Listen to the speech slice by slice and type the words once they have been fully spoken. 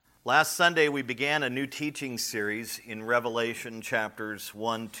Last Sunday, we began a new teaching series in Revelation chapters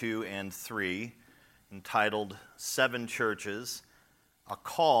 1, 2, and 3, entitled Seven Churches, A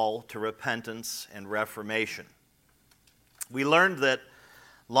Call to Repentance and Reformation. We learned that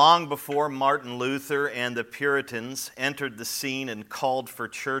long before Martin Luther and the Puritans entered the scene and called for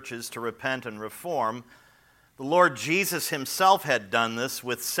churches to repent and reform, the Lord Jesus himself had done this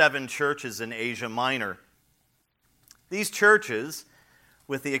with 7 churches in Asia Minor. These churches,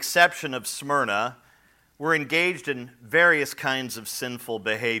 with the exception of Smyrna, were engaged in various kinds of sinful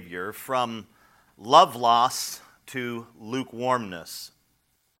behavior, from love loss to lukewarmness.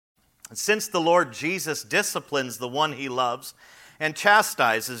 And since the Lord Jesus disciplines the one he loves and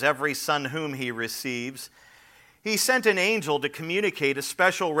chastises every son whom he receives, he sent an angel to communicate a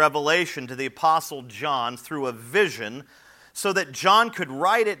special revelation to the Apostle John through a vision so that John could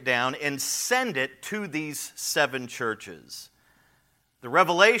write it down and send it to these 7 churches. The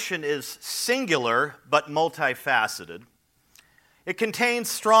revelation is singular but multifaceted. It contains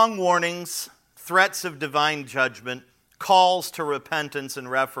strong warnings, threats of divine judgment, calls to repentance and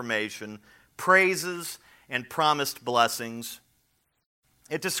reformation, praises and promised blessings.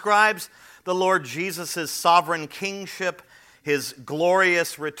 It describes the Lord Jesus' sovereign kingship, his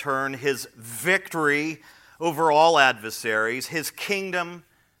glorious return, his victory over all adversaries, his kingdom.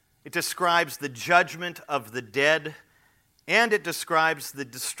 It describes the judgment of the dead, and it describes the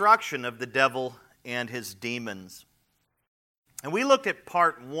destruction of the devil and his demons. And we looked at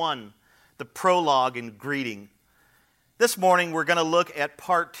part 1, the prologue and greeting. This morning we're going to look at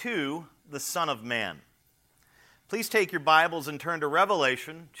part 2, the Son of Man. Please take your Bibles and turn to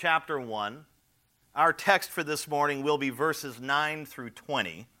Revelation chapter 1. Our text for this morning will be verses 9 through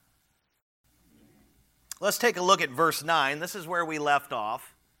 20. Let's take a look at verse 9. This is where we left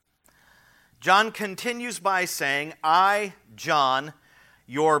off. John continues by saying, I, John,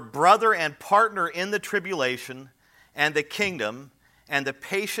 your brother and partner in the tribulation and the kingdom and the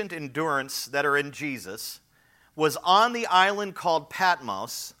patient endurance that are in Jesus, was on the island called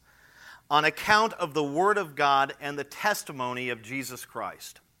Patmos on account of the word of God and the testimony of Jesus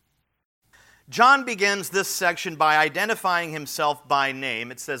Christ. John begins this section by identifying himself by name.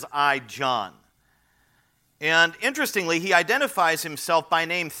 It says, I, John. And interestingly, he identifies himself by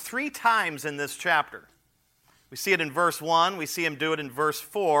name 3 times in this chapter. We see it in verse 1, we see him do it in verse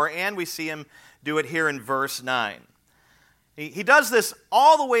 4, and we see him do it here in verse 9. He does this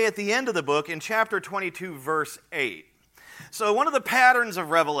all the way at the end of the book in chapter 22, verse 8. So one of the patterns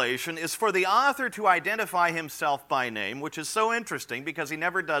of Revelation is for the author to identify himself by name, which is so interesting because he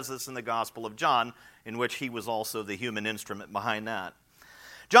never does this in the Gospel of John, in which he was also the human instrument behind that.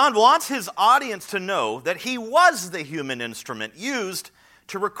 John wants his audience to know that he was the human instrument used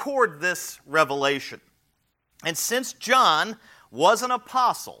to record this revelation. And since John was an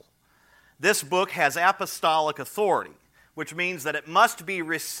apostle, this book has apostolic authority, which means that it must be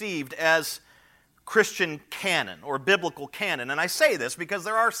received as Christian canon or biblical canon. And I say this because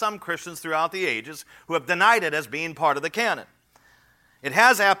there are some Christians throughout the ages who have denied it as being part of the canon. It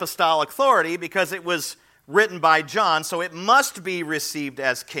has apostolic authority because it was written by John, so it must be received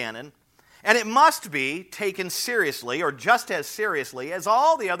as canon, and it must be taken seriously, or just as seriously, as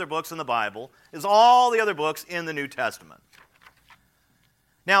all the other books in the Bible, as all the other books in the New Testament.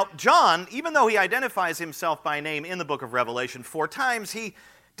 Now, John, even though he identifies himself by name in the book of Revelation 4 times, he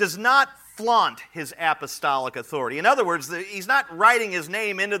does not flaunt his apostolic authority. In other words, he's not writing his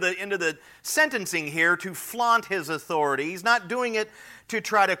name into the sentencing here to flaunt his authority. He's not doing it to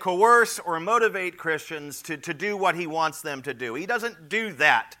try to coerce or motivate Christians to do what he wants them to do. He doesn't do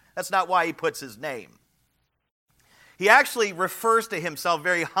that. That's not why he puts his name. He actually refers to himself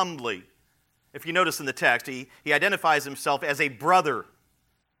very humbly. If you notice in the text, he identifies himself as a brother.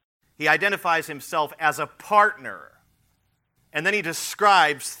 He identifies himself as a partner. And then he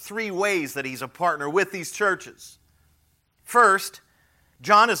describes 3 ways that he's a partner with these churches. First,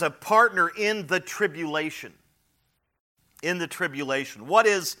 John is a partner in the tribulation. In the tribulation. What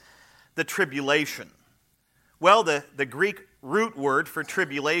is the tribulation? Well, the Greek root word for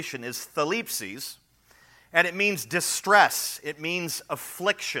tribulation is thalipsis, and it means distress. It means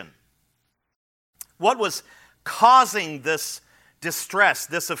affliction. What was causing this distress,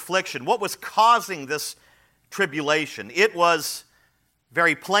 this affliction? What was causing this tribulation? It was,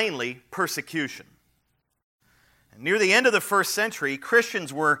 very plainly, persecution. And near the end of the first century,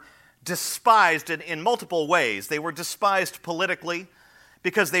 Christians were despised in multiple ways. They were despised politically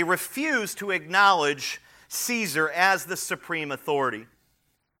because they refused to acknowledge Caesar as the supreme authority.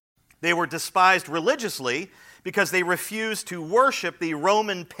 They were despised religiously because they refused to worship the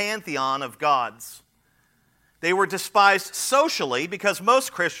Roman pantheon of gods. They were despised socially because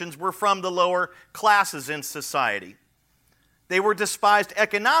most Christians were from the lower classes in society. They were despised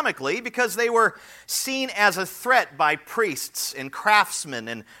economically because they were seen as a threat by priests and craftsmen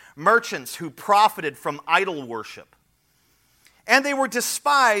and merchants who profited from idol worship. And they were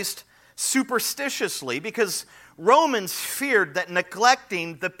despised superstitiously because Romans feared that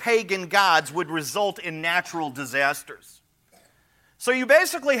neglecting the pagan gods would result in natural disasters. So you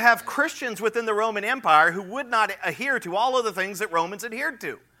basically have Christians within the Roman Empire who would not adhere to all of the things that Romans adhered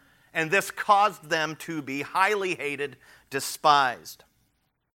to. And this caused them to be highly hated, despised.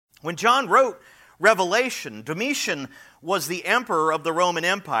 When John wrote Revelation, Domitian was the emperor of the Roman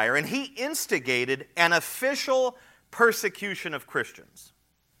Empire, and he instigated an official persecution of Christians.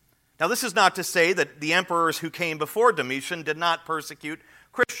 Now, this is not to say that the emperors who came before Domitian did not persecute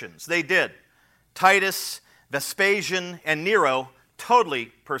Christians. They did. Titus, Vespasian, and Nero totally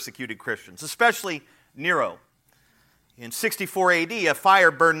persecuted Christians, especially Nero. In 64 AD, a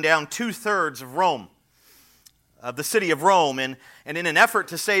fire burned down 2/3 of Rome, of the city of Rome, and in an effort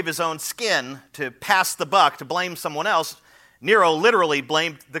to save his own skin, to pass the buck, to blame someone else, Nero literally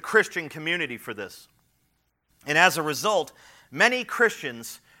blamed the Christian community for this. And as a result, many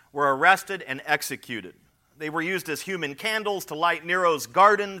Christians were arrested and executed. They were used as human candles to light Nero's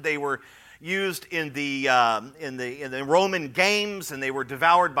garden. They were used in the Roman games, and they were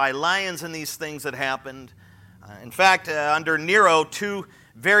devoured by lions in these things that happened. In fact, under Nero, two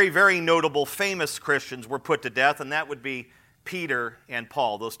very, very notable, famous Christians were put to death, and that would be Peter and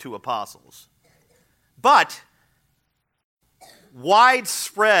Paul, those two apostles. But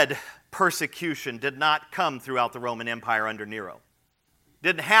widespread persecution did not come throughout the Roman Empire under Nero. It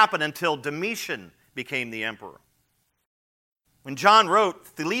didn't happen until Domitian became the emperor. When John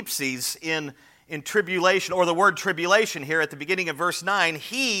wrote Thalipses in tribulation, or the word tribulation here at the beginning of verse 9,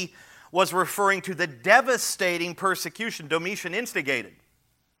 he was referring to the devastating persecution Domitian instigated.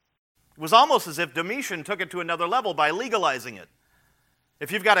 It was almost as if Domitian took it to another level by legalizing it.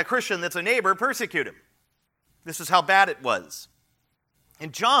 If you've got a Christian that's a neighbor, persecute him. This is how bad it was.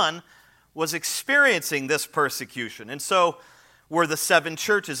 And John was experiencing this persecution, and so were the 7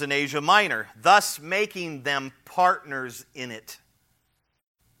 churches in Asia Minor, thus making them partners in it.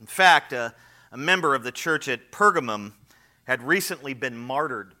 In fact, a member of the church at Pergamum had recently been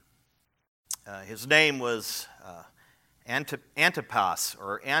martyred. His name was Antipas,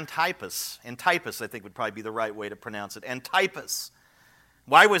 or Antipas. Antipas, I think, would probably be the right way to pronounce it. Antipas.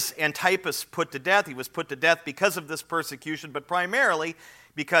 Why was Antipas put to death? He was put to death because of this persecution, but primarily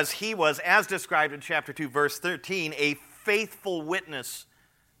because he was, as described in chapter 2, verse 13, a faithful witness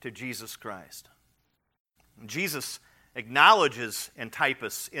to Jesus Christ. Jesus acknowledges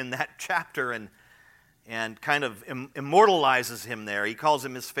Antipas in that chapter and kind of immortalizes him there. He calls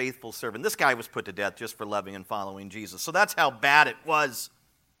him his faithful servant. This guy was put to death just for loving and following Jesus. So that's how bad it was.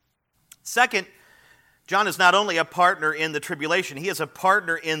 Second, John is not only a partner in the tribulation, he is a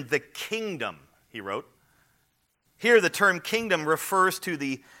partner in the kingdom, he wrote. Here the term kingdom refers to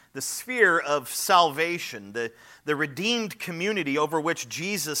the sphere of salvation, the redeemed community over which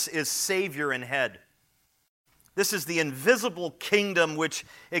Jesus is Savior and head. This is the invisible kingdom which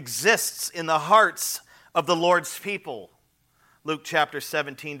exists in the hearts of the Lord's people. Luke chapter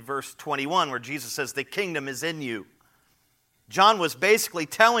 17, verse 21, where Jesus says, "The kingdom is in you." John was basically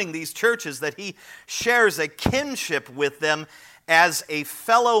telling these churches that he shares a kinship with them as a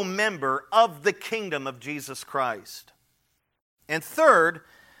fellow member of the kingdom of Jesus Christ. And third,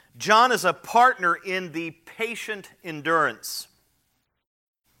 John is a partner in the patient endurance.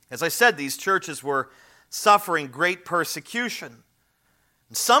 As I said, these churches were suffering great persecution.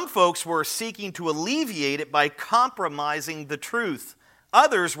 Some folks were seeking to alleviate it by compromising the truth.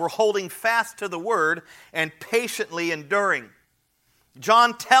 Others were holding fast to the word and patiently enduring.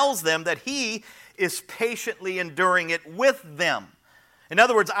 John tells them that he is patiently enduring it with them. In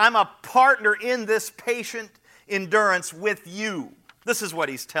other words, I'm a partner in this patient endurance with you. This is what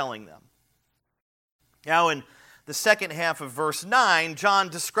he's telling them. Now, in the second half of verse 9, John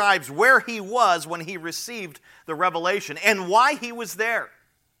describes where he was when he received the revelation and why he was there.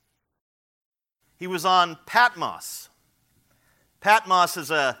 He was on Patmos. Patmos is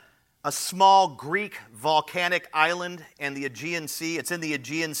a small Greek volcanic island in the Aegean Sea. It's in the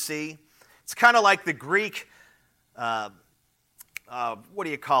Aegean Sea. It's kind of like the Greek,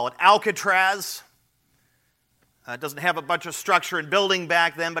 Alcatraz. It doesn't have a bunch of structure and building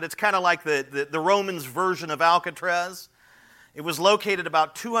back then, but it's kind of like the Romans' version of Alcatraz. It was located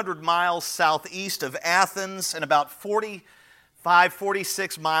about 200 miles southeast of Athens and about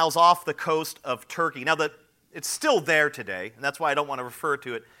 46 miles off the coast of Turkey. Now, it's still there today, and that's why I don't want to refer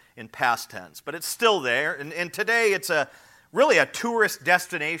to it in past tense, but it's still there. And today it's really a tourist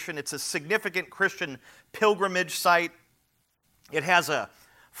destination. It's a significant Christian pilgrimage site. It has a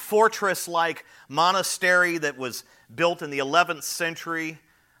fortress-like monastery that was built in the 11th century.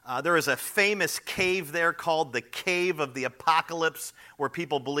 There is a famous cave there called the Cave of the Apocalypse, where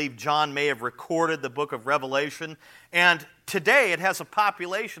people believe John may have recorded the book of Revelation. And today it has a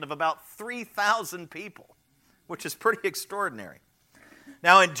population of about 3,000 people, which is pretty extraordinary.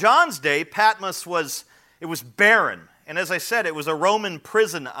 Now, in John's day, Patmos was barren. And as I said, it was a Roman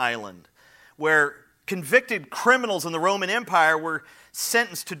prison island where convicted criminals in the Roman Empire were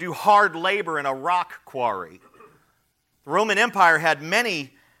sentenced to do hard labor in a rock quarry. The Roman Empire had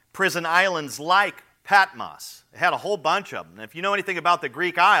many prison islands like Patmos. It had a whole bunch of them. And if you know anything about the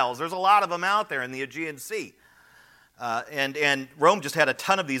Greek Isles, there's a lot of them out there in the Aegean Sea. And Rome just had a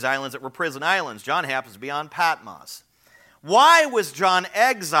ton of these islands that were prison islands. John happens to be on Patmos. Why was John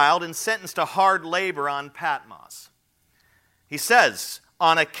exiled and sentenced to hard labor on Patmos? He says,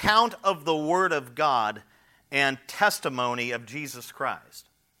 on account of the word of God and testimony of Jesus Christ.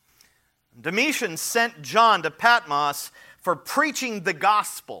 Domitian sent John to Patmos for preaching the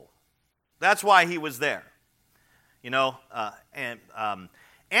gospel. That's why he was there.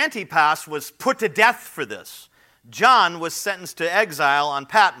 Antipas was put to death for this. John was sentenced to exile on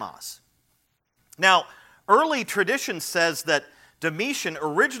Patmos. Now, early tradition says that Domitian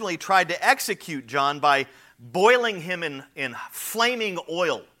originally tried to execute John by boiling him in flaming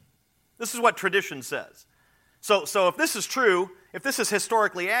oil. This is what tradition says. So if this is true, if this is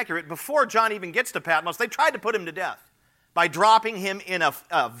historically accurate, before John even gets to Patmos, they tried to put him to death by dropping him in a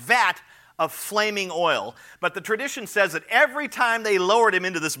vat of flaming oil. But the tradition says that every time they lowered him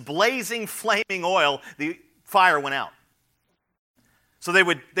into this blazing, flaming oil, the fire went out. So they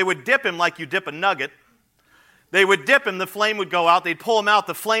would dip him like you dip a nugget. They would dip him, the flame would go out. They'd pull him out,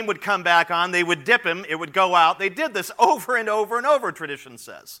 the flame would come back on. They would dip him, it would go out. They did this over and over and over, tradition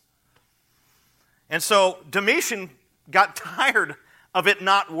says. And so Domitian got tired of it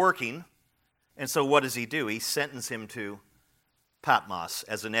not working. And so what does he do? He sentenced him to Patmos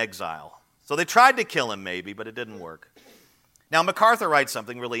as an exile. So they tried to kill him maybe, but it didn't work. Now MacArthur writes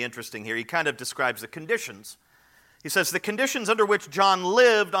something really interesting here. He kind of describes the conditions. He says, the conditions under which John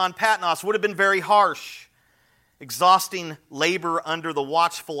lived on Patmos would have been very harsh. Exhausting labor under the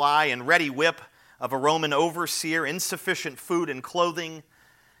watchful eye and ready whip of a Roman overseer, insufficient food and clothing,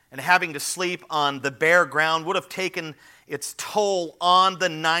 and having to sleep on the bare ground would have taken its toll on the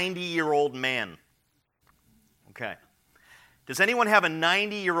 90-year-old man. Okay. Does anyone have a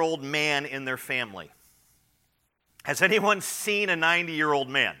 90-year-old man in their family? Has anyone seen a 90-year-old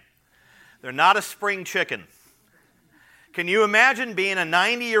man? They're not a spring chicken. Can you imagine being a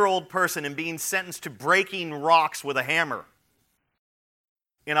 90-year-old person and being sentenced to breaking rocks with a hammer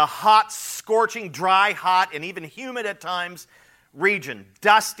in a hot, scorching, dry, hot, and even humid at times region,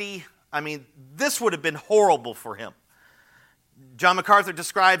 dusty? I mean, this would have been horrible for him. John MacArthur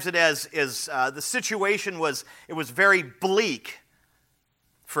describes it as the situation was very bleak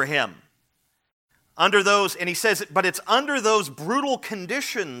for him. Under those, and he says, but it's under those brutal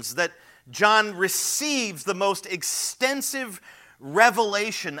conditions that John receives the most extensive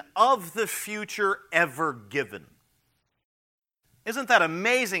revelation of the future ever given. Isn't that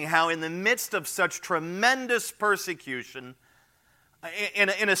amazing how in the midst of such tremendous persecution, in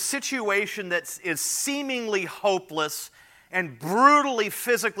a situation that is seemingly hopeless and brutally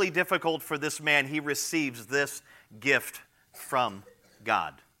physically difficult for this man, he receives this gift from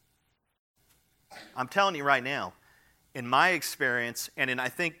God. I'm telling you right now, in my experience, and I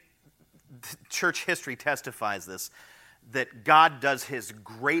think church history testifies this, that God does his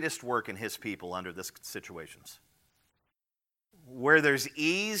greatest work in his people under these situations. Where there's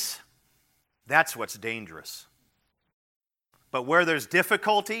ease, that's what's dangerous. But where there's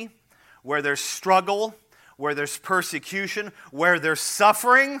difficulty, where there's struggle, where there's persecution, where there's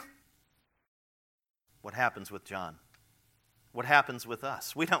suffering, what happens with John? What happens with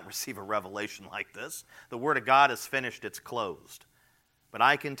us? We don't receive a revelation like this. The Word of God is finished, it's closed. But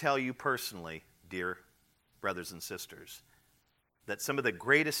I can tell you personally, dear brothers and sisters, that some of the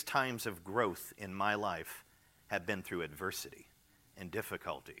greatest times of growth in my life have been through adversity and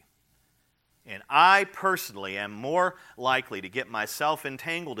difficulty. And I personally am more likely to get myself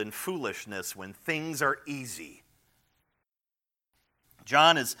entangled in foolishness when things are easy.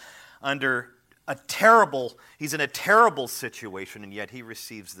 John is he's in a terrible situation, and yet he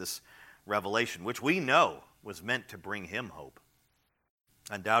receives this revelation, which we know was meant to bring him hope.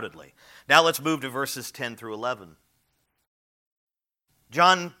 Undoubtedly. Now let's move to verses 10 through 11.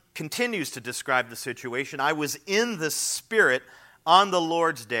 John continues to describe the situation. I was in the Spirit on the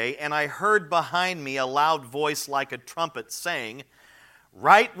Lord's day, and I heard behind me a loud voice like a trumpet saying,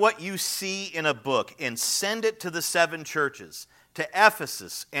 write what you see in a book and send it to the 7 churches, to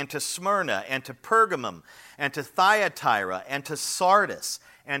Ephesus and to Smyrna and to Pergamum and to Thyatira and to Sardis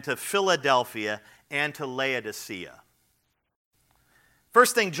and to Philadelphia and to Laodicea.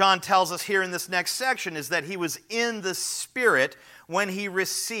 First thing John tells us here in this next section is that he was in the Spirit when he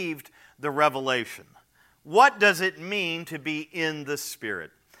received the revelation. What does it mean to be in the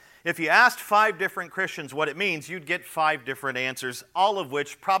Spirit? If you asked 5 different Christians what it means, you'd get 5 different answers, all of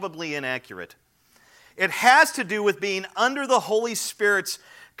which probably inaccurate. It has to do with being under the Holy Spirit's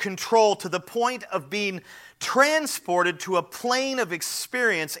control to the point of being transported to a plane of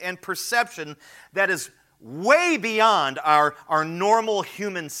experience and perception that is way beyond our normal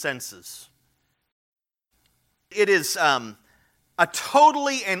human senses. It is a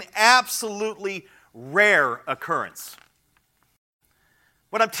totally and absolutely rare occurrence.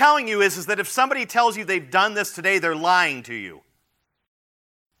 What I'm telling you is that if somebody tells you they've done this today, they're lying to you.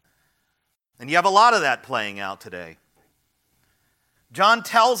 And you have a lot of that playing out today. John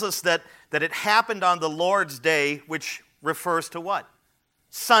tells us that it happened on the Lord's day, which refers to what?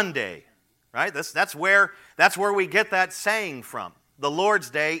 Sunday, right? That's where we get that saying from. The Lord's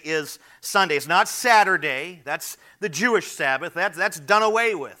day is Sunday. It's not Saturday. That's the Jewish Sabbath. That's done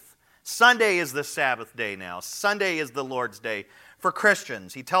away with. Sunday is the Sabbath day now. Sunday is the Lord's day for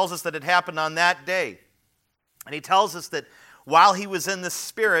Christians. He tells us that it happened on that day. And he tells us that while he was in the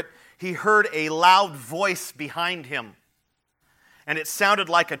Spirit, he heard a loud voice behind him. And it sounded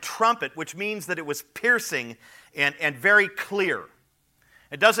like a trumpet, which means that it was piercing and very clear.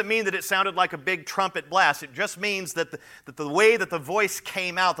 It doesn't mean that it sounded like a big trumpet blast. It just means that the way that the voice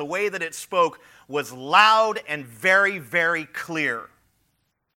came out, the way that it spoke, was loud and very, very clear.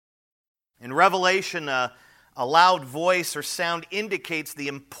 In Revelation, a loud voice or sound indicates the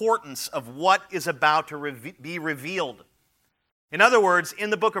importance of what is about to be revealed. In other words, in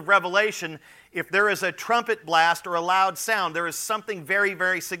the book of Revelation, if there is a trumpet blast or a loud sound, there is something very,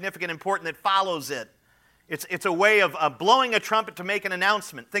 very significant, important that follows it. It's a way of blowing a trumpet to make an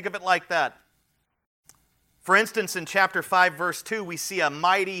announcement. Think of it like that. For instance, in chapter 5, verse 2, we see a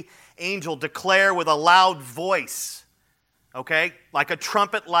mighty angel declare with a loud voice, okay, like a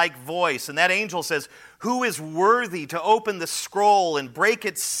trumpet-like voice. And that angel says, who is worthy to open the scroll and break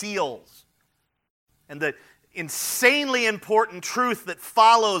its seals? And the insanely important truth that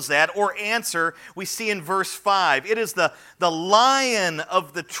follows that, or answer, we see in verse 5. It is the Lion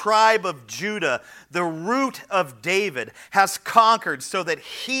of the tribe of Judah, the root of David, has conquered so that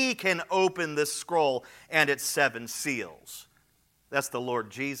he can open this scroll and its 7 seals. That's the Lord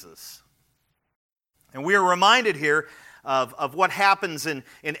Jesus. And we are reminded here of what happens in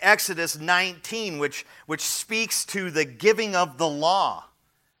Exodus 19, which speaks to the giving of the law.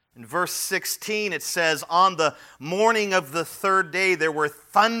 In verse 16, it says, on the morning of the 3rd day, there were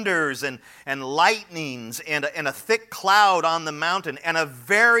thunders and lightnings and a thick cloud on the mountain and a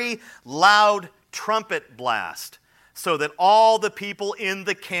very loud trumpet blast, so that all the people in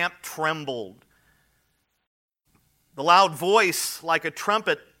the camp trembled. The loud voice, like a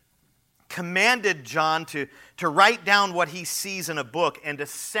trumpet, commanded John to write down what he sees in a book and to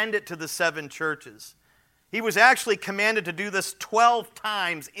send it to the 7 churches. He was actually commanded to do this 12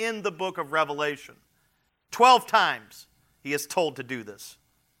 times in the book of Revelation. 12 times he is told to do this.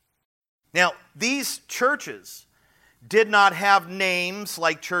 Now, these churches did not have names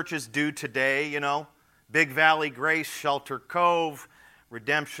like churches do today, you know, Big Valley Grace, Shelter Cove,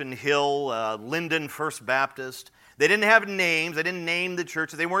 Redemption Hill, Linden First Baptist. They didn't have names. They didn't name the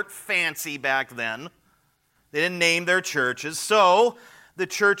churches. They weren't fancy back then. They didn't name their churches. So the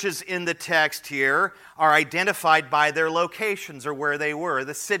churches in the text here are identified by their locations or where they were,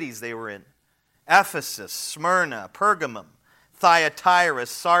 the cities they were in. Ephesus, Smyrna, Pergamum, Thyatira,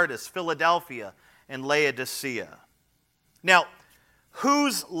 Sardis, Philadelphia, and Laodicea. Now,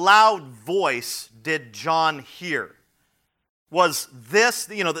 whose loud voice did John hear? Was this,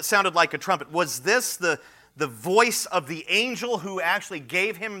 that sounded like a trumpet, was this the voice of the angel who actually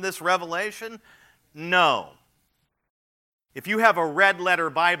gave him this revelation? No. If you have a red letter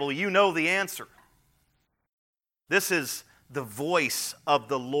Bible, you know the answer. This is the voice of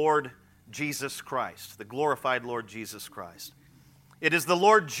the Lord Jesus Christ, the glorified Lord Jesus Christ. It is the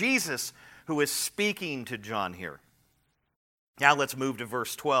Lord Jesus who is speaking to John here. Now let's move to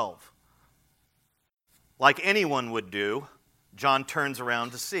verse 12. Like anyone would do, John turns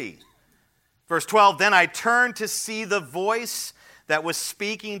around to see. Verse 12, then I turned to see the voice that was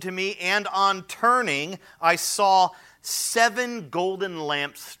speaking to me, and on turning, I saw 7 golden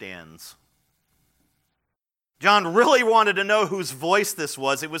lampstands. John really wanted to know whose voice this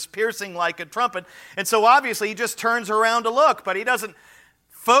was. It was piercing like a trumpet. And so obviously he just turns around to look, but he doesn't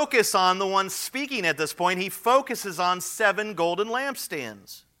focus on the one speaking at this point. He focuses on 7 golden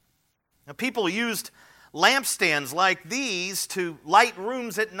lampstands. Now, people used lampstands like these to light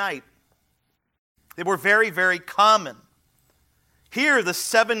rooms at night. They were very, very common. Here, the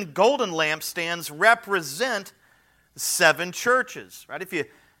 7 golden lampstands represent 7 churches, right? If you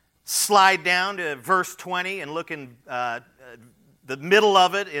slide down to verse 20 and look in the middle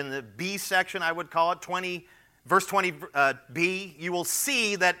of it, in the B section, I would call it, verse 20b, you will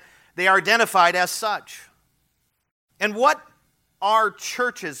see that they are identified as such. And what are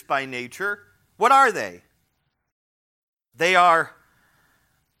churches by nature? What are they? They are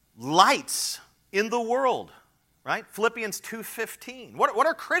lights in the world, right? Philippians 2:15. What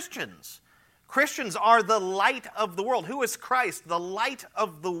are Christians? Christians are the light of the world. Who is Christ? The light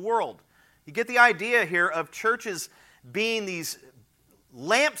of the world. You get the idea here of churches being these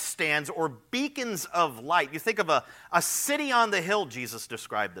lampstands or beacons of light. You think of a city on the hill, Jesus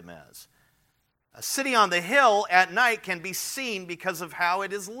described them as. A city on the hill at night can be seen because of how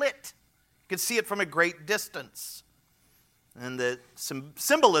it is lit. You can see it from a great distance. And the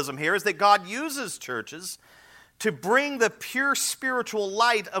symbolism here is that God uses churches to bring the pure spiritual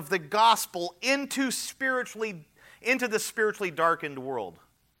light of the gospel into the spiritually darkened world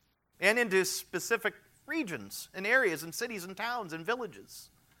and into specific regions and areas and cities and towns and villages.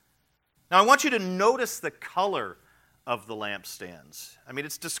 Now, I want you to notice the color of the lampstands. I mean,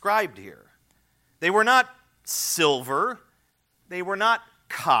 it's described here. They were not silver. They were not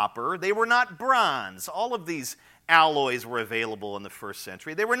copper. They were not bronze. All of these alloys were available in the first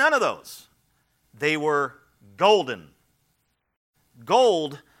century. They were none of those. They were golden.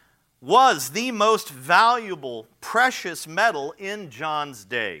 Gold was the most valuable, precious metal in John's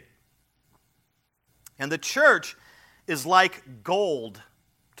day. And the church is like gold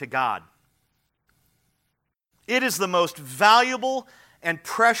to God. It is the most valuable and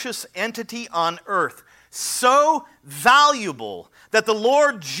precious entity on earth. So valuable that the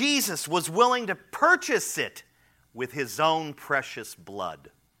Lord Jesus was willing to purchase it with his own precious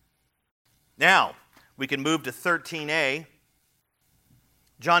blood. Now, we can move to 13a.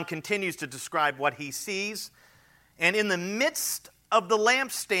 John continues to describe what he sees. And in the midst of the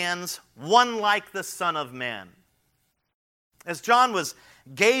lampstands, one like the Son of Man. As John was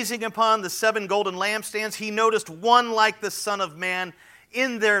gazing upon the 7 golden lampstands, he noticed one like the Son of Man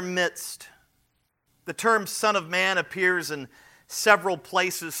in their midst. The term Son of Man appears in several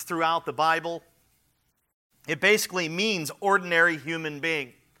places throughout the Bible. It basically means ordinary human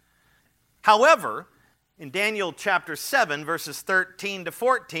being. However, in Daniel chapter 7, verses 13 to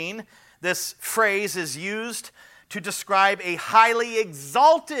 14, this phrase is used to describe a highly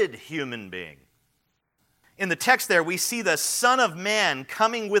exalted human being. In the text there, we see the Son of Man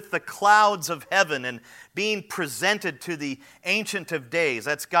coming with the clouds of heaven and being presented to the Ancient of Days.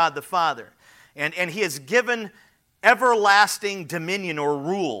 That's God the Father. And he is given everlasting dominion or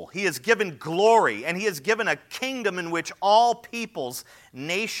rule. He is given glory, and he is given a kingdom in which all peoples,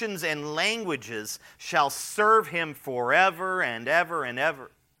 nations, and languages shall serve him forever and ever and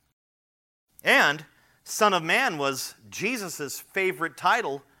ever. And Son of Man was Jesus' favorite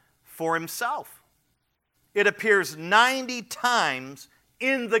title for himself. It appears 90 times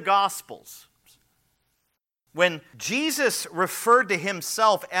in the Gospels. When Jesus referred to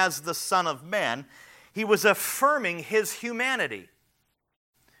himself as the Son of Man, he was affirming his humanity.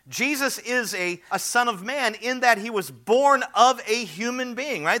 Jesus is a Son of Man in that he was born of a human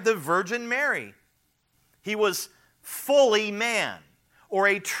being, right? The Virgin Mary. He was fully man, or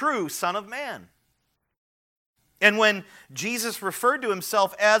a true Son of Man. And when Jesus referred to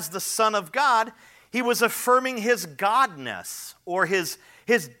himself as the Son of God, he was affirming his godness, or his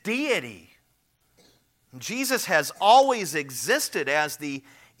deity. Jesus has always existed as the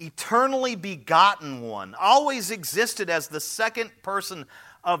eternally begotten one, always existed as the second person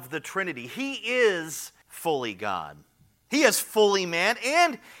of the Trinity. He is fully God. He is fully man,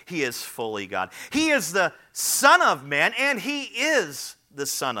 and he is fully God. He is the Son of Man, and he is the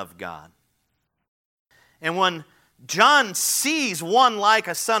Son of God. And when John sees one like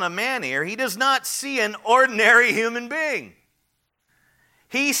a Son of Man here, he does not see an ordinary human being.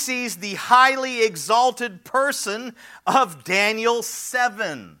 He sees the highly exalted person of Daniel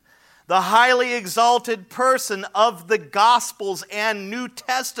 7, the highly exalted person of the Gospels and New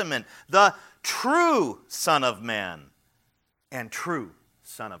Testament, the true Son of Man and true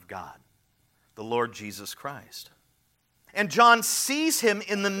Son of God, the Lord Jesus Christ. And John sees him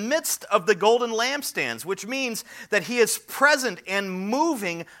in the midst of the golden lampstands, which means that he is present and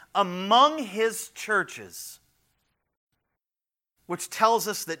moving among his churches. which tells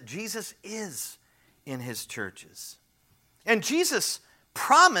us that Jesus is in his churches. And Jesus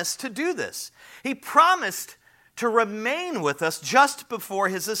promised to do this. He promised to remain with us just before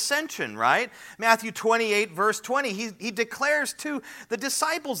his ascension, right? Matthew 28, verse 20, he declares to the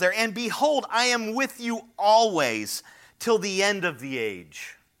disciples there, "And behold, I am with you always till the end of the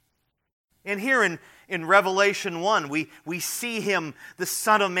age." And here in Revelation 1, we see him, the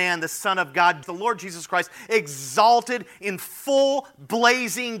Son of Man, the Son of God, the Lord Jesus Christ, exalted in full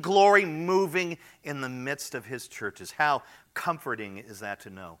blazing glory, moving in the midst of his churches. How comforting is that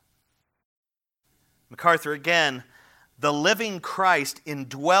to know? MacArthur again, "The living Christ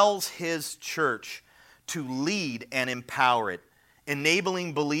indwells his church to lead and empower it,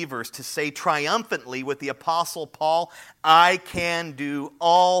 enabling believers to say triumphantly with the Apostle Paul, 'I can do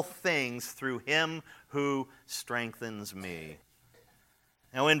all things through him who strengthens me.'"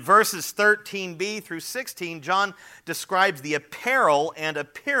 Now in verses 13b through 16, John describes the apparel and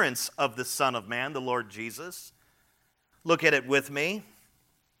appearance of the Son of Man, the Lord Jesus. Look at it with me.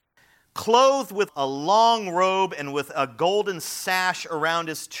 "Clothed with a long robe and with a golden sash around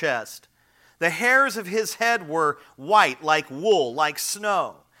his chest. The hairs of his head were white like wool, like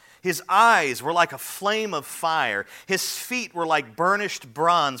snow. His eyes were like a flame of fire. His feet were like burnished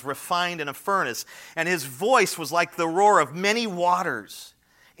bronze refined in a furnace. And his voice was like the roar of many waters.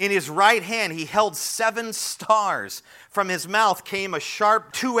 In his right hand he held 7 stars. From his mouth came a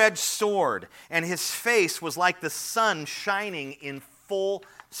sharp 2-edged sword. And his face was like the sun shining in full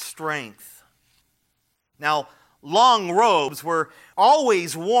strength." Now, long robes were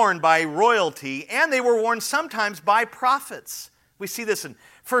always worn by royalty, and they were worn sometimes by prophets. We see this in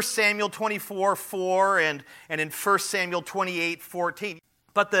 1 Samuel 24:4 and in 1 Samuel 28:14.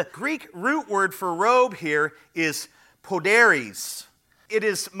 But the Greek root word for robe here is poderes. It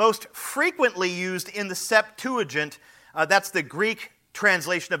is most frequently used in the Septuagint, that's the Greek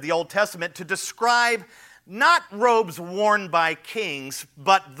translation of the Old Testament, to describe not robes worn by kings,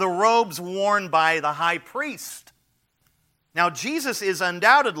 but the robes worn by the high priest. Now, Jesus is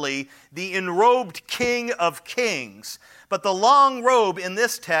undoubtedly the enrobed King of Kings, but the long robe in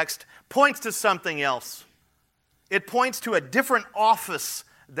this text points to something else. It points to a different office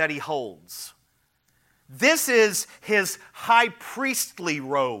that he holds. This is his high priestly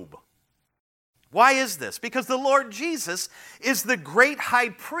robe. Why is this? Because the Lord Jesus is the great high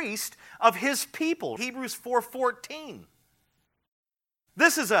priest of his people. Hebrews 4:14.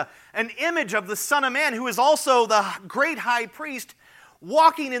 This is an image of the Son of Man, who is also the great high priest,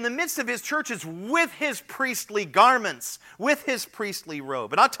 walking in the midst of his churches with his priestly garments, with his priestly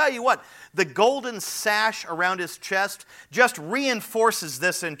robe. And I'll tell you what, the golden sash around his chest just reinforces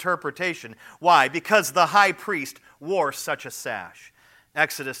this interpretation. Why? Because the high priest wore such a sash.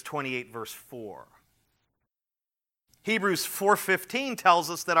 Exodus 28, verse 4. Hebrews 4:15 tells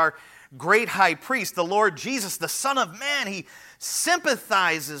us that our great high priest, the Lord Jesus, the Son of Man, he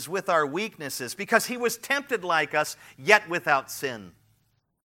sympathizes with our weaknesses because he was tempted like us, yet without sin.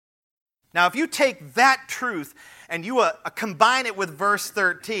 Now, if you take that truth and you combine it with verse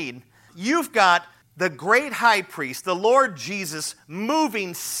 13, you've got the great high priest, the Lord Jesus,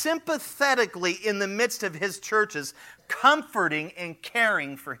 moving sympathetically in the midst of his churches, comforting and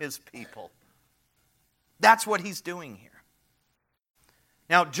caring for his people. That's what he's doing here.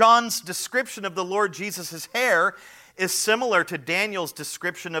 Now, John's description of the Lord Jesus' hair is similar to Daniel's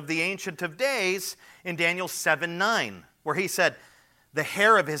description of the Ancient of Days in Daniel 7:9, where he said, "The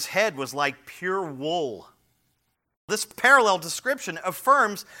hair of his head was like pure wool." This parallel description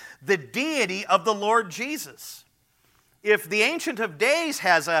affirms the deity of the Lord Jesus. If the Ancient of Days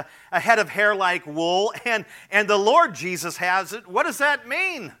has a head of hair like wool and the Lord Jesus has it, what does that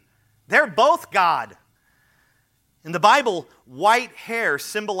mean? They're both God. In the Bible, white hair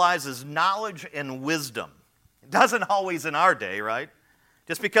symbolizes knowledge and wisdom. It doesn't always in our day, right?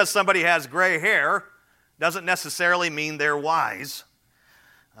 Just because somebody has gray hair doesn't necessarily mean they're wise.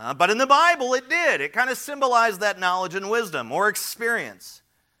 But in the Bible, it did. It kind of symbolized that knowledge and wisdom or experience.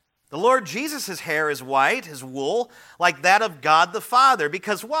 The Lord Jesus' hair is white, his wool, like that of God the Father.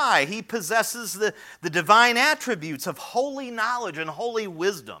 Because why? He possesses the divine attributes of holy knowledge and holy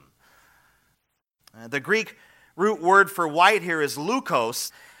wisdom. The Greek root word for white here is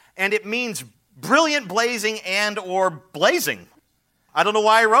leukos, and it means brilliant, blazing, and or blazing. I don't know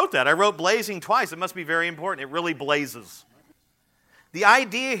why I wrote that. I wrote blazing twice. It must be very important. It really blazes. The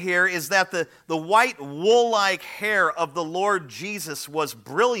idea here is that the white wool-like hair of the Lord Jesus was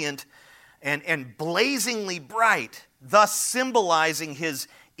brilliant and blazingly bright, thus symbolizing his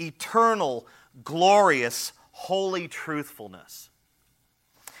eternal, glorious, holy truthfulness.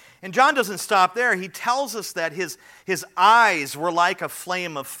 And John doesn't stop there. He tells us that his eyes were like a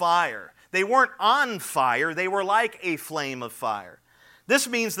flame of fire. They weren't on fire, they were like a flame of fire. This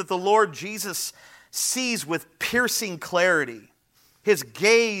means that the Lord Jesus sees with piercing clarity. His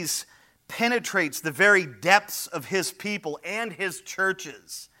gaze penetrates the very depths of his people and his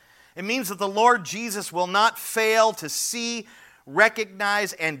churches. It means that the Lord Jesus will not fail to see,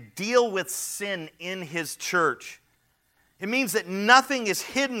 recognize, and deal with sin in his church. It means that nothing is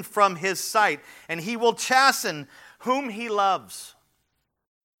hidden from his sight, and he will chasten whom he loves.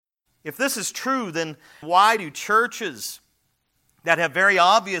 If this is true, then why do churches that have very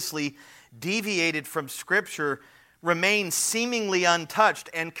obviously deviated from Scripture remain seemingly untouched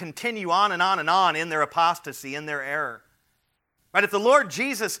and continue on and on and on in their apostasy, in their error? Right? If the Lord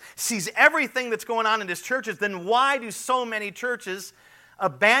Jesus sees everything that's going on in his churches, then why do so many churches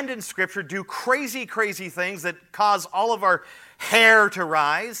abandon Scripture, do crazy, crazy things that cause all of our hair to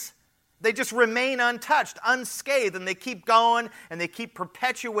rise? They just remain untouched, unscathed, and they keep going, and they keep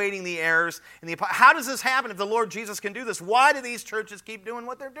perpetuating the errors. How does this happen if the Lord Jesus can do this? Why do these churches keep doing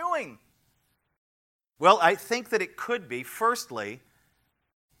what they're doing? Well, I think that it could be, firstly,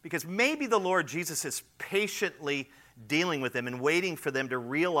 because maybe the Lord Jesus is patiently dealing with them and waiting for them to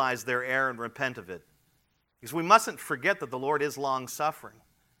realize their error and repent of it. Because we mustn't forget that the Lord is long-suffering.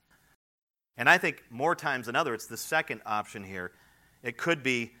 And I think more times than others, it's the second option here. It could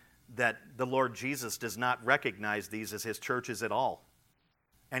be that the Lord Jesus does not recognize these as his churches at all.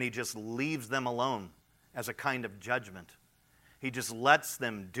 And he just leaves them alone as a kind of judgment. He just lets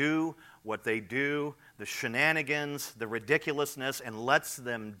them do what they do, the shenanigans, the ridiculousness, and lets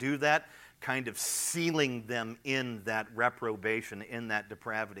them do that, kind of sealing them in that reprobation, in that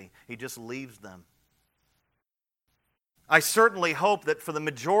depravity. He just leaves them. I certainly hope that for the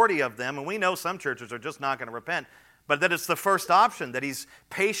majority of them, and we know some churches are just not going to repent, but that it's the first option, that he's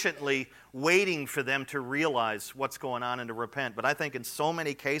patiently waiting for them to realize what's going on and to repent. But I think in so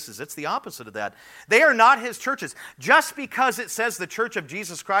many cases, it's the opposite of that. They are not his churches. Just because it says the Church of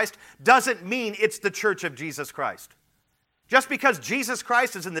Jesus Christ doesn't mean it's the Church of Jesus Christ. Just because Jesus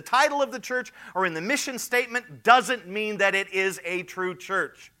Christ is in the title of the church or in the mission statement doesn't mean that it is a true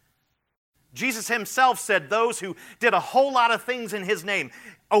church. Jesus himself said, those who did a whole lot of things in his name,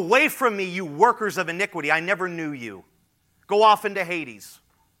 away from me, you workers of iniquity, I never knew you. Go off into Hades.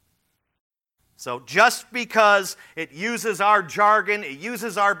 So just because it uses our jargon, it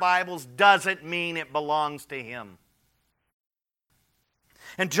uses our Bibles, doesn't mean it belongs to him.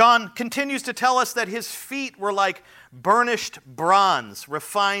 And John continues to tell us that his feet were like burnished bronze,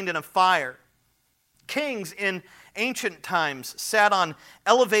 refined in a fire. Kings in ancient times sat on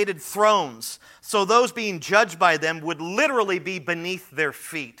elevated thrones, so those being judged by them would literally be beneath their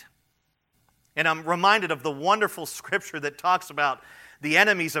feet. And I'm reminded of the wonderful scripture that talks about the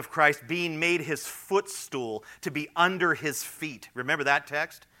enemies of Christ being made his footstool to be under his feet. Remember that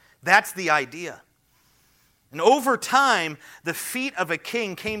text? That's the idea. And over time, the feet of a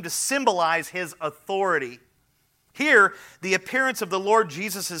king came to symbolize his authority. Here, the appearance of the Lord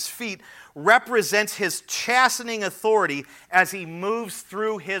Jesus' feet represents his chastening authority as he moves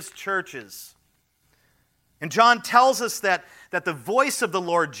through his churches. And John tells us that the voice of the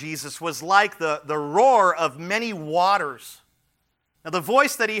Lord Jesus was like the roar of many waters. Now, the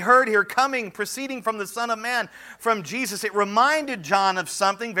voice that he heard here proceeding from the Son of Man, from Jesus, it reminded John of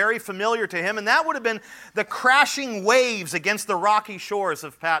something very familiar to him, and that would have been the crashing waves against the rocky shores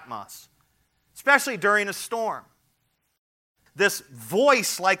of Patmos, especially during a storm. This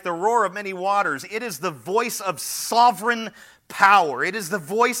voice, like the roar of many waters, it is the voice of sovereign power. It is the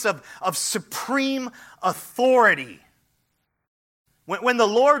voice of supreme authority. When the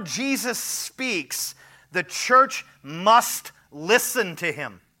Lord Jesus speaks, the church must listen to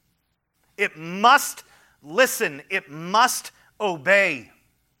him. It must listen. It must obey.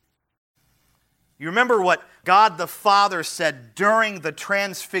 You remember what God the Father said during the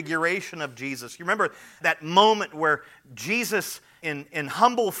transfiguration of Jesus. You remember that moment where Jesus in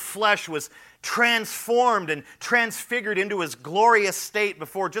humble flesh was transformed and transfigured into his glorious state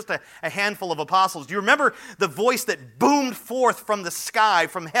before just a handful of apostles. Do you remember the voice that boomed forth from the sky,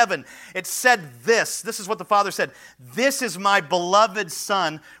 from heaven? It said this. This is what the Father said. "This is my beloved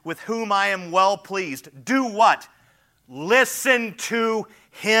Son with whom I am well pleased." Do what? Listen to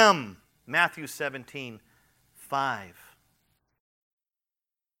him. Matthew 17:5.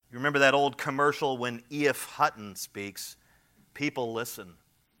 You remember that old commercial when E.F. Hutton speaks? People listen.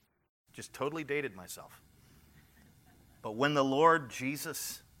 Just totally dated myself. But when the Lord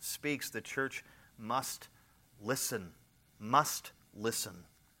Jesus speaks, the church must listen. Must listen.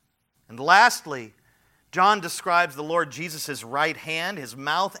 And lastly, John describes the Lord Jesus' right hand, his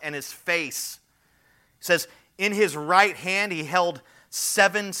mouth, and his face. He says, in his right hand he held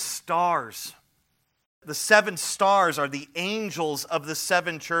 7 stars. The 7 stars are the angels of the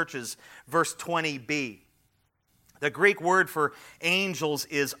 7 churches, verse 20b. The Greek word for angels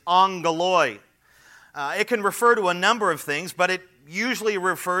is angeloi. It can refer to a number of things, but it usually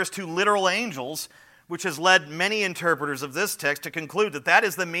refers to literal angels, which has led many interpreters of this text to conclude that that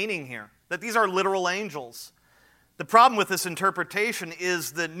is the meaning here, that these are literal angels. The problem with this interpretation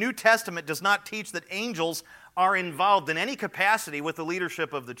is the New Testament does not teach that angels are involved in any capacity with the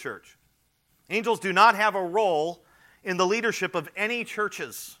leadership of the church. Angels do not have a role in the leadership of any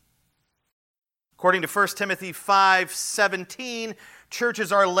churches. According to 1 Timothy 5:17,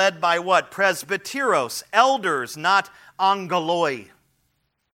 churches are led by what? Presbyteros, elders, not angeloi.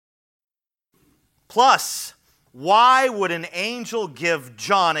 Plus, why would an angel give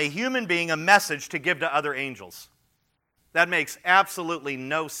John, a human being, a message to give to other angels? That makes absolutely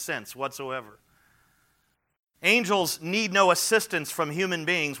no sense whatsoever. Angels need no assistance from human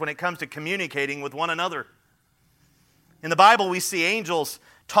beings when it comes to communicating with one another. In the Bible, we see angels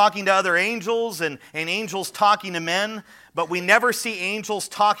talking to other angels and angels talking to men, but we never see angels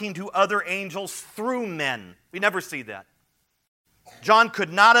talking to other angels through men. We never see that. John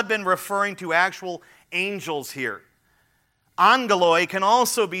could not have been referring to actual angels here. Angeloi can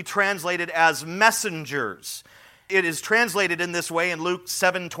also be translated as messengers. It is translated in this way in Luke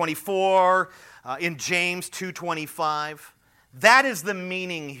 7:24, in James 2:25. That is the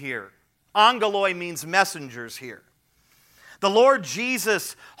meaning here. Angeloi means messengers here. The Lord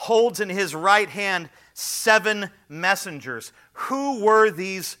Jesus holds in his right hand 7 messengers. Who were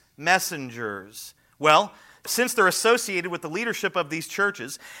these messengers? Well, since they're associated with the leadership of these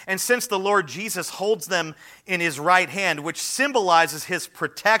churches, and since the Lord Jesus holds them in his right hand, which symbolizes his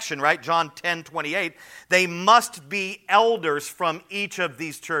protection, right? John 10:28, they must be elders from each of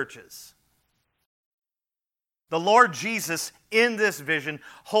these churches. The Lord Jesus, in this vision,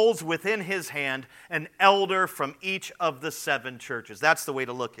 holds within his hand an elder from each of the 7 churches. That's the way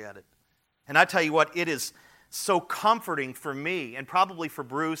to look at it. And I tell you what, it is so comforting for me, and probably for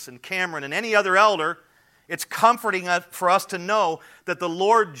Bruce and Cameron and any other elder. It's comforting for us to know that the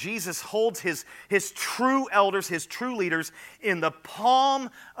Lord Jesus holds his true elders, his true leaders, in the palm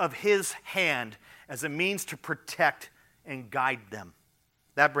of his hand as a means to protect and guide them.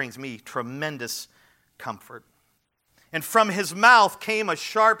 That brings me tremendous comfort. And from his mouth came a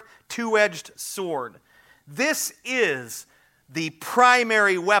sharp, 2-edged sword. This is the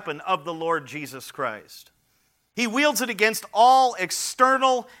primary weapon of the Lord Jesus Christ. He wields it against all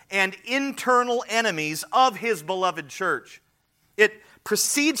external and internal enemies of his beloved church. It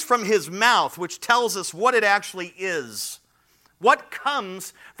proceeds from his mouth, which tells us what it actually is. What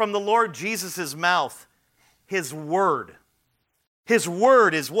comes from the Lord Jesus' mouth? His word. His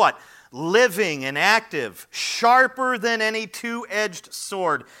word is what? Living and active, sharper than any 2-edged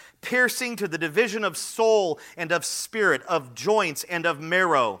sword, piercing to the division of soul and of spirit, of joints and of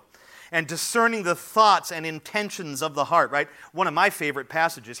marrow, and discerning the thoughts and intentions of the heart, right? One of my favorite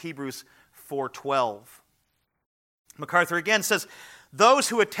passages, Hebrews 4:12. MacArthur again says, those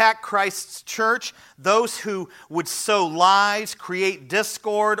who attack Christ's church, those who would sow lies, create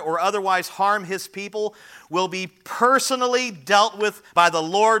discord, or otherwise harm his people, will be personally dealt with by the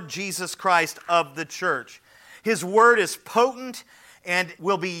Lord Jesus Christ of the church. His word is potent and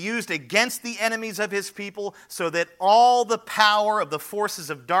will be used against the enemies of his people so that all the power of the forces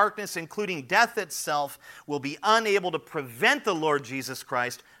of darkness, including death itself, will be unable to prevent the Lord Jesus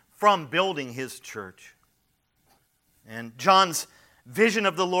Christ from building his church. And John's vision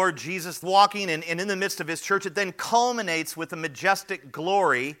of the Lord Jesus walking and in the midst of his church, it then culminates with a majestic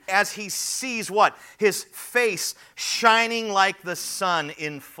glory as he sees what? His face shining like the sun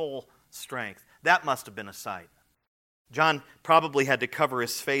in full strength. That must have been a sight. John probably had to cover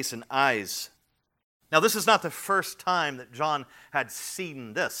his face and eyes. Now, this is not the first time that John had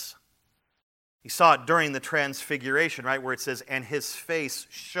seen this. He saw it during the transfiguration, right, where it says, and his face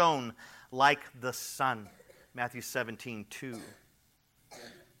shone like the sun. Matthew 17:2.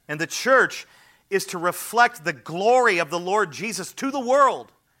 And the church is to reflect the glory of the Lord Jesus to the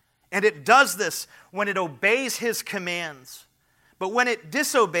world. And it does this when it obeys his commands. But when it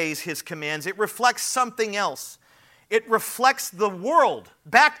disobeys his commands, it reflects something else. It reflects the world,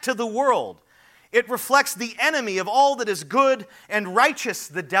 back to the world. It reflects the enemy of all that is good and righteous,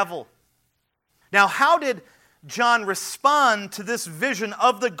 the devil. Now, how did John respond to this vision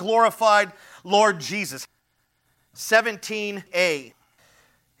of the glorified Lord Jesus? 17a.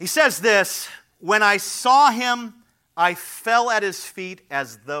 He says this, when I saw him, I fell at his feet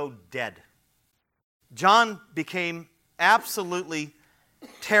as though dead. John became absolutely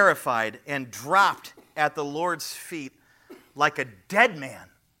terrified and dropped at the Lord's feet like a dead man.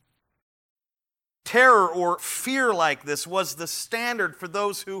 Terror or fear like this was the standard for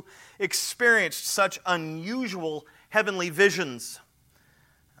those who experienced such unusual heavenly visions.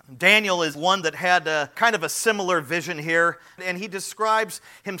 Daniel is one that had kind of a similar vision here, and he describes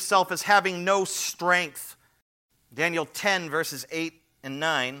himself as having no strength. Daniel 10, verses 8 and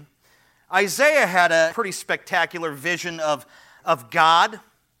 9. Isaiah had a pretty spectacular vision of God.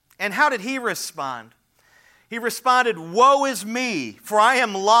 And how did he respond? He responded, "Woe is me, for I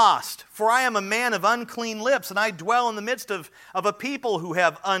am lost, for I am a man of unclean lips, and I dwell in the midst of a people who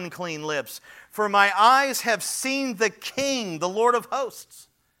have unclean lips. For my eyes have seen the King, the Lord of hosts."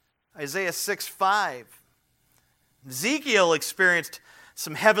 Isaiah 6:5. Ezekiel experienced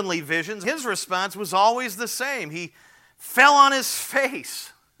some heavenly visions. His response was always the same. He fell on his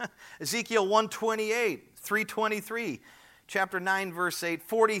face. Ezekiel 1:28, 3:23, chapter 9, verse 8,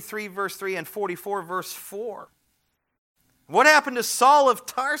 43, verse 3, and 44, verse 4. What happened to Saul of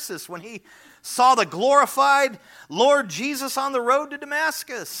Tarsus when he saw the glorified Lord Jesus on the road to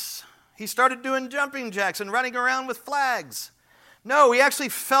Damascus? He started doing jumping jacks and running around with flags. No, he actually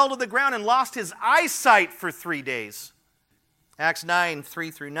fell to the ground and lost his eyesight for 3 days. Acts 9,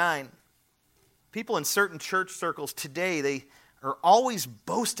 3 through 9. People in certain church circles today, they are always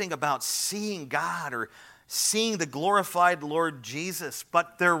boasting about seeing God or seeing the glorified Lord Jesus,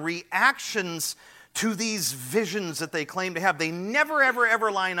 but their reactions to these visions that they claim to have, they never, ever,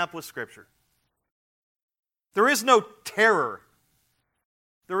 ever line up with Scripture. There is no terror.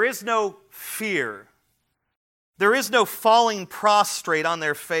 There is no fear. There is no falling prostrate on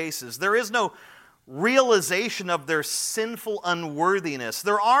their faces. There is no realization of their sinful unworthiness.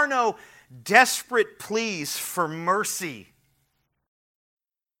 There are no desperate pleas for mercy.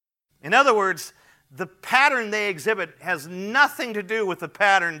 In other words, the pattern they exhibit has nothing to do with the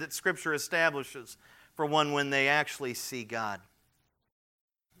pattern that Scripture establishes for one when they actually see God.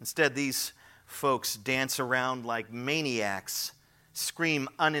 Instead, these folks dance around like maniacs, scream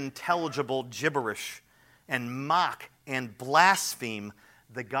unintelligible gibberish, and mock and blaspheme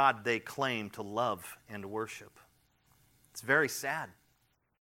the God they claim to love and worship. It's very sad.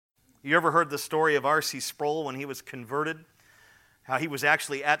 You ever heard the story of R.C. Sproul when he was converted? How he was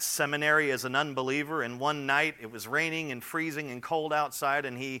actually at seminary as an unbeliever, and one night it was raining and freezing and cold outside,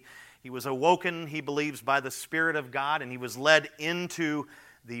 and he was awoken, he believes, by the Spirit of God, and he was led into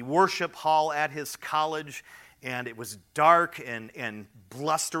the worship hall at his college, and it was dark and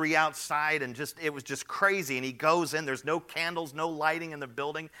blustery outside, and it was just crazy. And he goes in, there's no candles, no lighting in the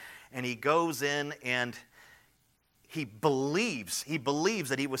building, and he goes in and he believes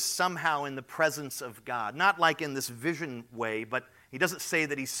that he was somehow in the presence of God. Not like in this vision way, but he doesn't say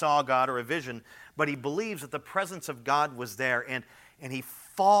that he saw God or a vision, but he believes that the presence of God was there, and he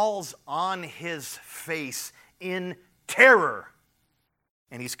falls on his face in terror,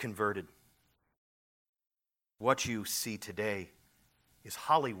 and he's converted. What you see today is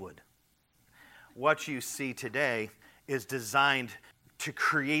Hollywood. What you see today is designed to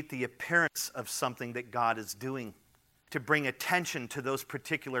create the appearance of something that God is doing, to bring attention to those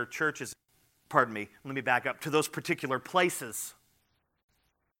particular churches. Pardon me, let me back up, to those particular places.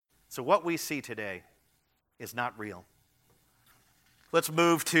 So what we see today is not real. Let's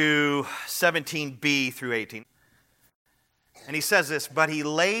move to 17b through 18. And he says this, "But he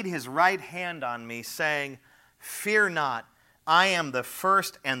laid his right hand on me, saying, 'Fear not, I am the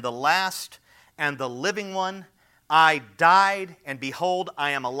first and the last and the living one. I died, and behold,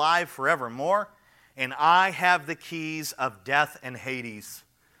 I am alive forevermore, and I have the keys of death and Hades.'"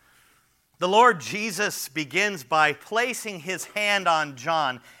 The Lord Jesus begins by placing his hand on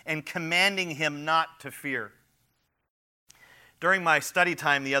John and commanding him not to fear. During my study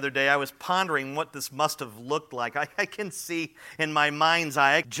time the other day, I was pondering what this must have looked like. I can see in my mind's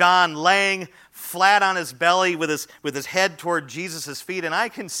eye John laying flat on his belly with his head toward Jesus' feet, and I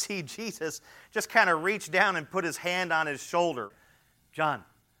can see Jesus just kind of reach down and put his hand on his shoulder. "John,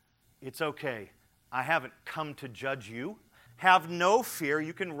 it's okay. I haven't come to judge you. Have no fear.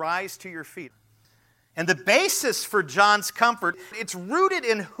 You can rise to your feet." And the basis for John's comfort, it's rooted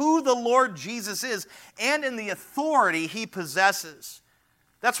in who the Lord Jesus is and in the authority he possesses.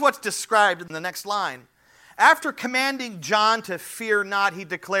 That's what's described in the next line. After commanding John to fear not, he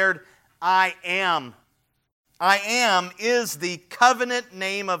declared, "I am." I am is the covenant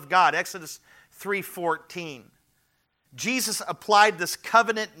name of God. Exodus 3:14. Jesus applied this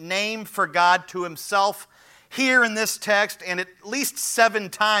covenant name for God to himself. here in this text and at least 7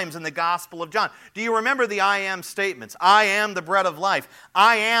 times in the Gospel of John. Do you remember the I am statements? I am the bread of life.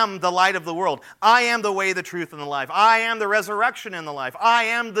 I am the light of the world. I am the way, the truth, and the life. I am the resurrection and the life. I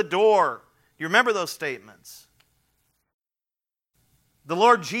am the door. Do you remember those statements? The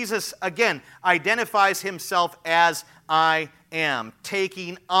Lord Jesus, again, identifies himself as I am,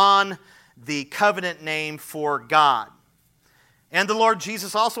 taking on the covenant name for God. And the Lord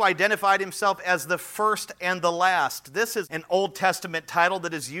Jesus also identified himself as the first and the last. This is an Old Testament title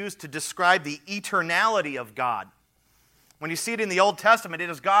that is used to describe the eternality of God. When you see it in the Old Testament, it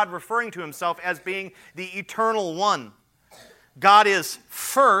is God referring to himself as being the eternal one. God is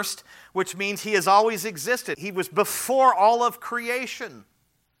first, which means he has always existed. He was before all of creation.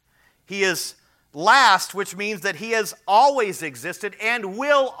 He is last, which means that he has always existed and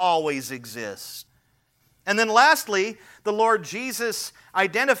will always exist. And then lastly, the Lord Jesus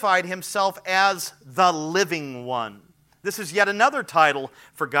identified himself as the living one. This is yet another title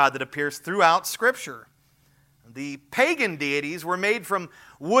for God that appears throughout Scripture. The pagan deities were made from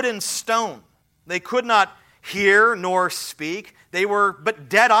wood and stone. They could not hear nor speak. They were but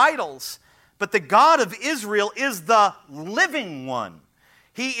dead idols. But the God of Israel is the living one.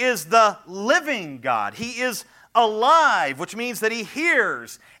 He is the living God. He is alive, which means that he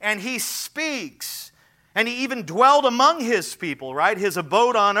hears and he speaks. And he even dwelled among his people, right? His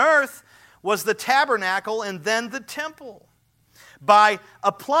abode on earth was the tabernacle and then the temple. By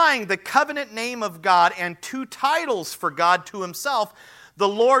applying the covenant name of God and 2 titles for God to himself, the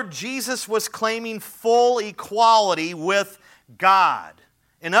Lord Jesus was claiming full equality with God.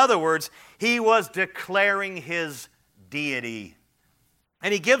 In other words, he was declaring his deity.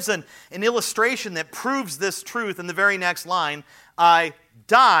 And he gives an illustration that proves this truth in the very next line. I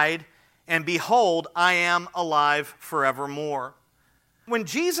died, and behold, I am alive forevermore. When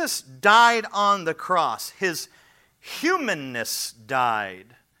Jesus died on the cross, his humanness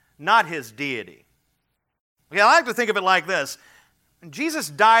died, not his deity. Okay, I like to think of it like this. When Jesus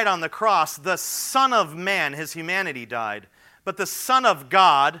died on the cross, the Son of Man, his humanity, died, but the Son of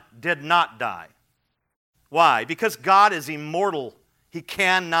God did not die. Why? Because God is immortal. He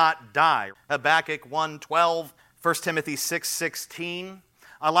cannot die. Habakkuk 1:12, 1 Timothy 6:16.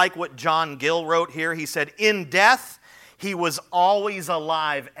 I like what John Gill wrote here. He said, in death, he was always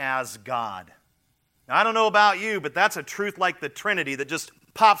alive as God. Now, I don't know about you, but that's a truth like the Trinity that just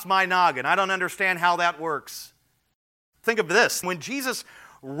pops my noggin. I don't understand how that works. Think of this. When Jesus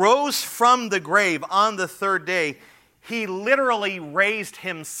rose from the grave on the 3rd day, he literally raised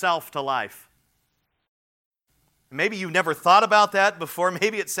himself to life. Maybe you've never thought about that before.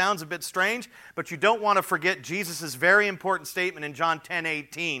 Maybe it sounds a bit strange, but you don't want to forget Jesus' very important statement in John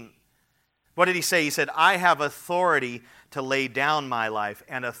 10:18. What did he say? He said, I have authority to lay down my life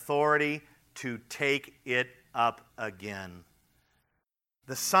and authority to take it up again.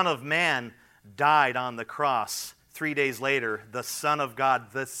 The Son of Man died on the cross. 3 days later, the Son of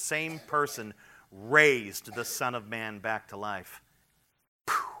God, the same person, raised the Son of Man back to life.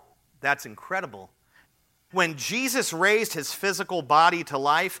 That's incredible. When Jesus raised his physical body to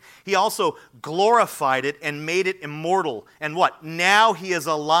life, he also glorified it and made it immortal. And what? Now he is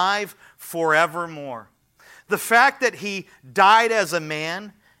alive forevermore. The fact that he died as a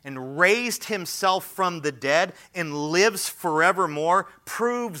man and raised himself from the dead and lives forevermore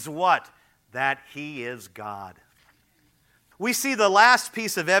proves what? That he is God. We see the last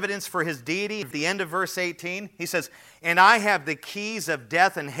piece of evidence for his deity at the end of verse 18. He says, and I have the keys of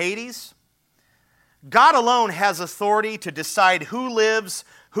death and Hades. God alone has authority to decide who lives,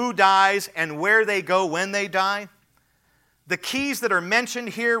 who dies, and where they go when they die. The keys that are mentioned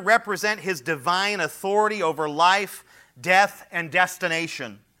here represent his divine authority over life, death, and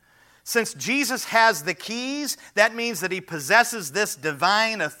destination. Since Jesus has the keys, that means that he possesses this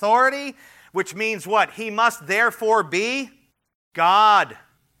divine authority, which means what? He must therefore be God.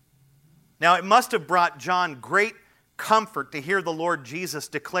 Now, it must have brought John great comfort to hear the Lord Jesus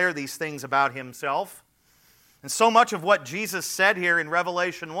declare these things about himself. And so much of what Jesus said here in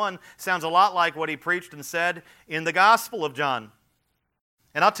Revelation 1 sounds a lot like what he preached and said in the Gospel of John.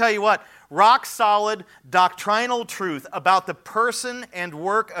 And I'll tell you what, rock solid doctrinal truth about the person and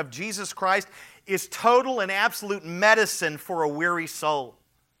work of Jesus Christ is total and absolute medicine for a weary soul.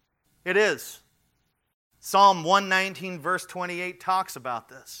 It is. Psalm 119 verse 28 talks about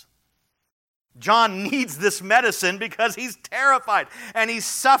this. John needs this medicine because he's terrified and he's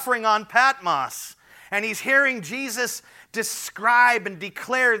suffering on Patmos. And he's hearing Jesus describe and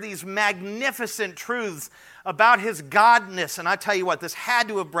declare these magnificent truths about his godness. And I tell you what, this had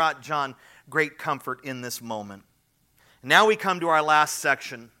to have brought John great comfort in this moment. Now we come to our last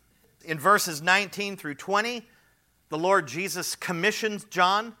section. In verses 19 through 20, the Lord Jesus commissions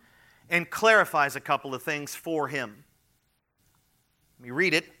John and clarifies a couple of things for him. Let me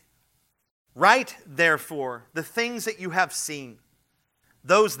read it. Write, therefore, the things that you have seen,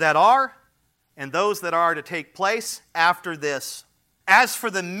 those that are, and those that are to take place after this. As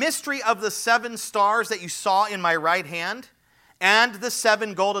for the mystery of the 7 stars that you saw in my right hand, and the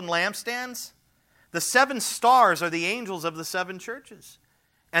 7 golden lampstands, the 7 stars are the angels of the 7 churches,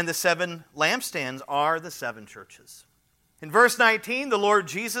 and the 7 lampstands are the 7 churches. In verse 19, the Lord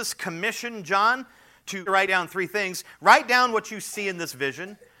Jesus commissioned John to write down 3 things. Write down what you see in this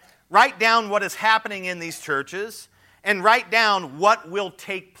vision. Write down what is happening in these churches. And write down what will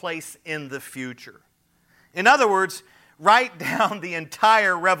take place in the future. In other words, write down the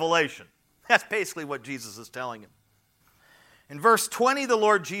entire revelation. That's basically what Jesus is telling him. In verse 20, the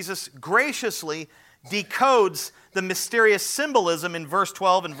Lord Jesus graciously decodes the mysterious symbolism in verse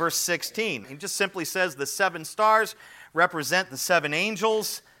 12 and verse 16. He just simply says the 7 stars represent the 7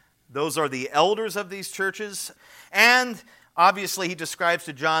 angels. Those are the elders of these churches. And obviously, he describes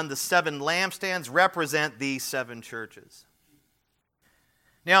to John the 7 lampstands represent the 7 churches.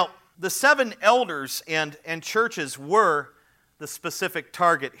 Now, the 7 elders and churches were the specific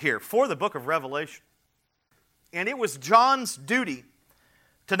target here for the book of Revelation. And it was John's duty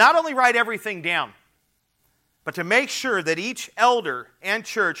to not only write everything down, but to make sure that each elder and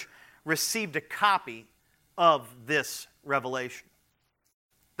church received a copy of this revelation.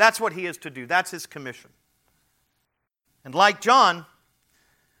 That's what he is to do. That's his commission. And like John,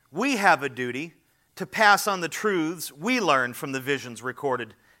 we have a duty to pass on the truths we learned from the visions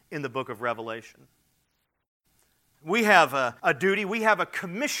recorded in the book of Revelation. We have a duty, we have a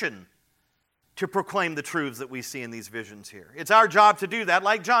commission to proclaim the truths that we see in these visions here. It's our job to do that.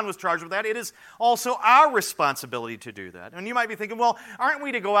 Like John was charged with that, it is also our responsibility to do that. And you might be thinking, well, aren't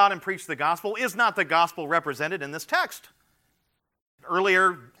we to go out and preach the gospel? Is not the gospel represented in this text?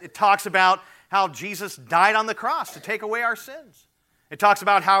 Earlier, it talks about how Jesus died on the cross to take away our sins. It talks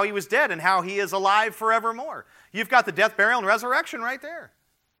about how he was dead and how he is alive forevermore. You've got the death, burial, and resurrection right there.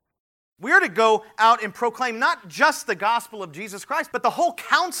 We are to go out and proclaim not just the gospel of Jesus Christ, but the whole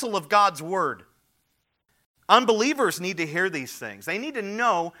counsel of God's word. Unbelievers need to hear these things. They need to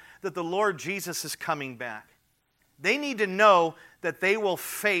know that the Lord Jesus is coming back. They need to know that they will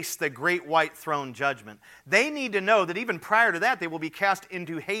face the great white throne judgment. They need to know that even prior to that, they will be cast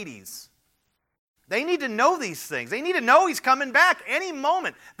into Hades. They need to know these things. They need to know he's coming back any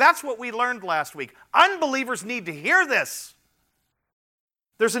moment. That's what we learned last week. Unbelievers need to hear this.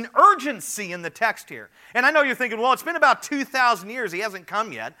 There's an urgency in the text here. And I know you're thinking, well, it's been about 2,000 years. He hasn't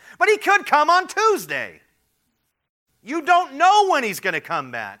come yet. But he could come on Tuesday. You don't know when he's going to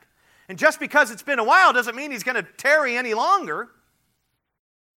come back. And just because it's been a while doesn't mean he's going to tarry any longer.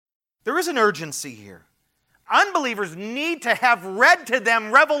 There is an urgency here. Unbelievers need to have read to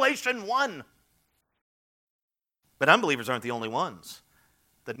them Revelation 1. But unbelievers aren't the only ones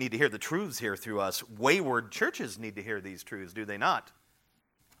that need to hear the truths here through us. Wayward churches need to hear these truths, do they not?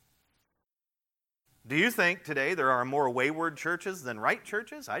 Do you think today there are more wayward churches than right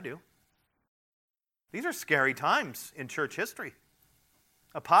churches? I do. These are scary times in church history.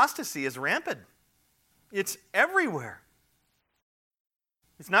 Apostasy is rampant. It's everywhere.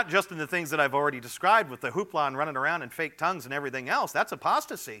 It's not just in the things that I've already described with the hoopla and running around and fake tongues and everything else. That's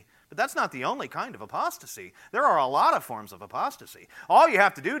apostasy. But that's not the only kind of apostasy. There are a lot of forms of apostasy. All you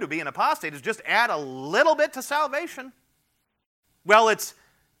have to do to be an apostate is just add a little bit to salvation. Well, it's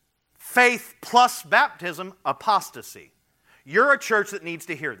faith plus baptism, apostasy. You're a church that needs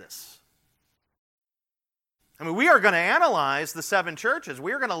to hear this. I mean, we are going to analyze the 7 churches.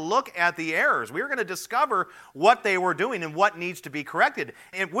 We are going to look at the errors. We are going to discover what they were doing and what needs to be corrected.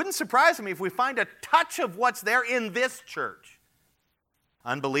 It wouldn't surprise me if we find a touch of what's there in this church.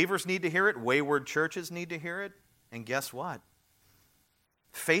 Unbelievers need to hear it. Wayward churches need to hear it. And guess what?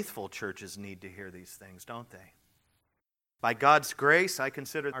 Faithful churches need to hear these things, don't they? By God's grace, I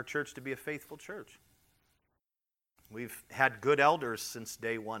consider our church to be a faithful church. We've had good elders since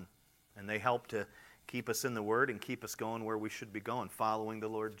day one, and they help to keep us in the Word and keep us going where we should be going, following the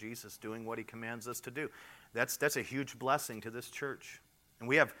Lord Jesus, doing what He commands us to do. That's a huge blessing to this church. And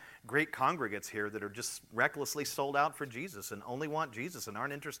we have great congregates here that are just recklessly sold out for Jesus and only want Jesus and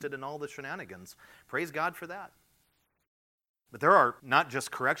aren't interested in all the shenanigans. Praise God for that. But there are not just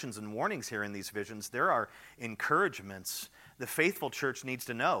corrections and warnings here in these visions. There are encouragements the faithful church needs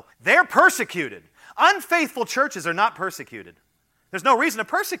to know. They're persecuted. Unfaithful churches are not persecuted. There's no reason to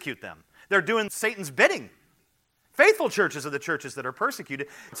persecute them. They're doing Satan's bidding. Faithful churches are the churches that are persecuted.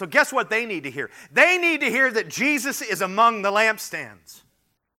 So guess what they need to hear? They need to hear that Jesus is among the lampstands.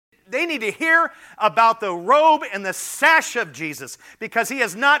 They need to hear about the robe and the sash of Jesus, because he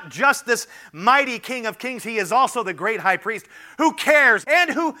is not just this mighty King of Kings. He is also the great high priest who cares and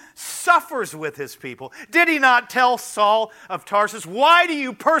who suffers with his people. Did he not tell Saul of Tarsus, "Why do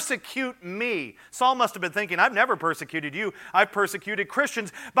you persecute me?" Saul must have been thinking, "I've never persecuted you. I've persecuted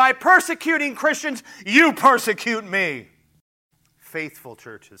Christians. By persecuting Christians, you persecute me." Faithful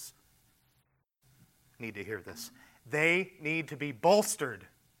churches need to hear this. They need to be bolstered.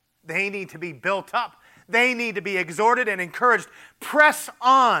 They need to be built up. They need to be exhorted and encouraged. Press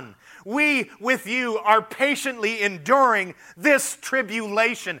on. We, with you, are patiently enduring this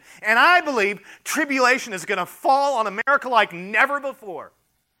tribulation. And I believe tribulation is going to fall on America like never before.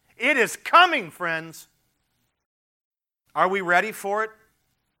 It is coming, friends. Are we ready for it?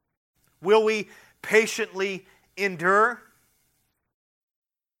 Will we patiently endure?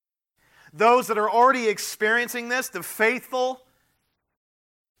 Those that are already experiencing this, the faithful,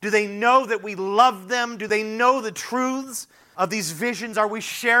 do they know that we love them? Do they know the truths of these visions? Are we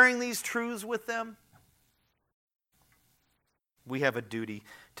sharing these truths with them? We have a duty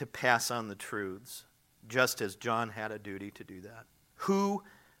to pass on the truths, just as John had a duty to do that. Who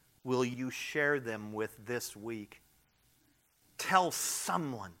will you share them with this week? Tell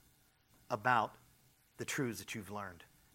someone about the truths that you've learned.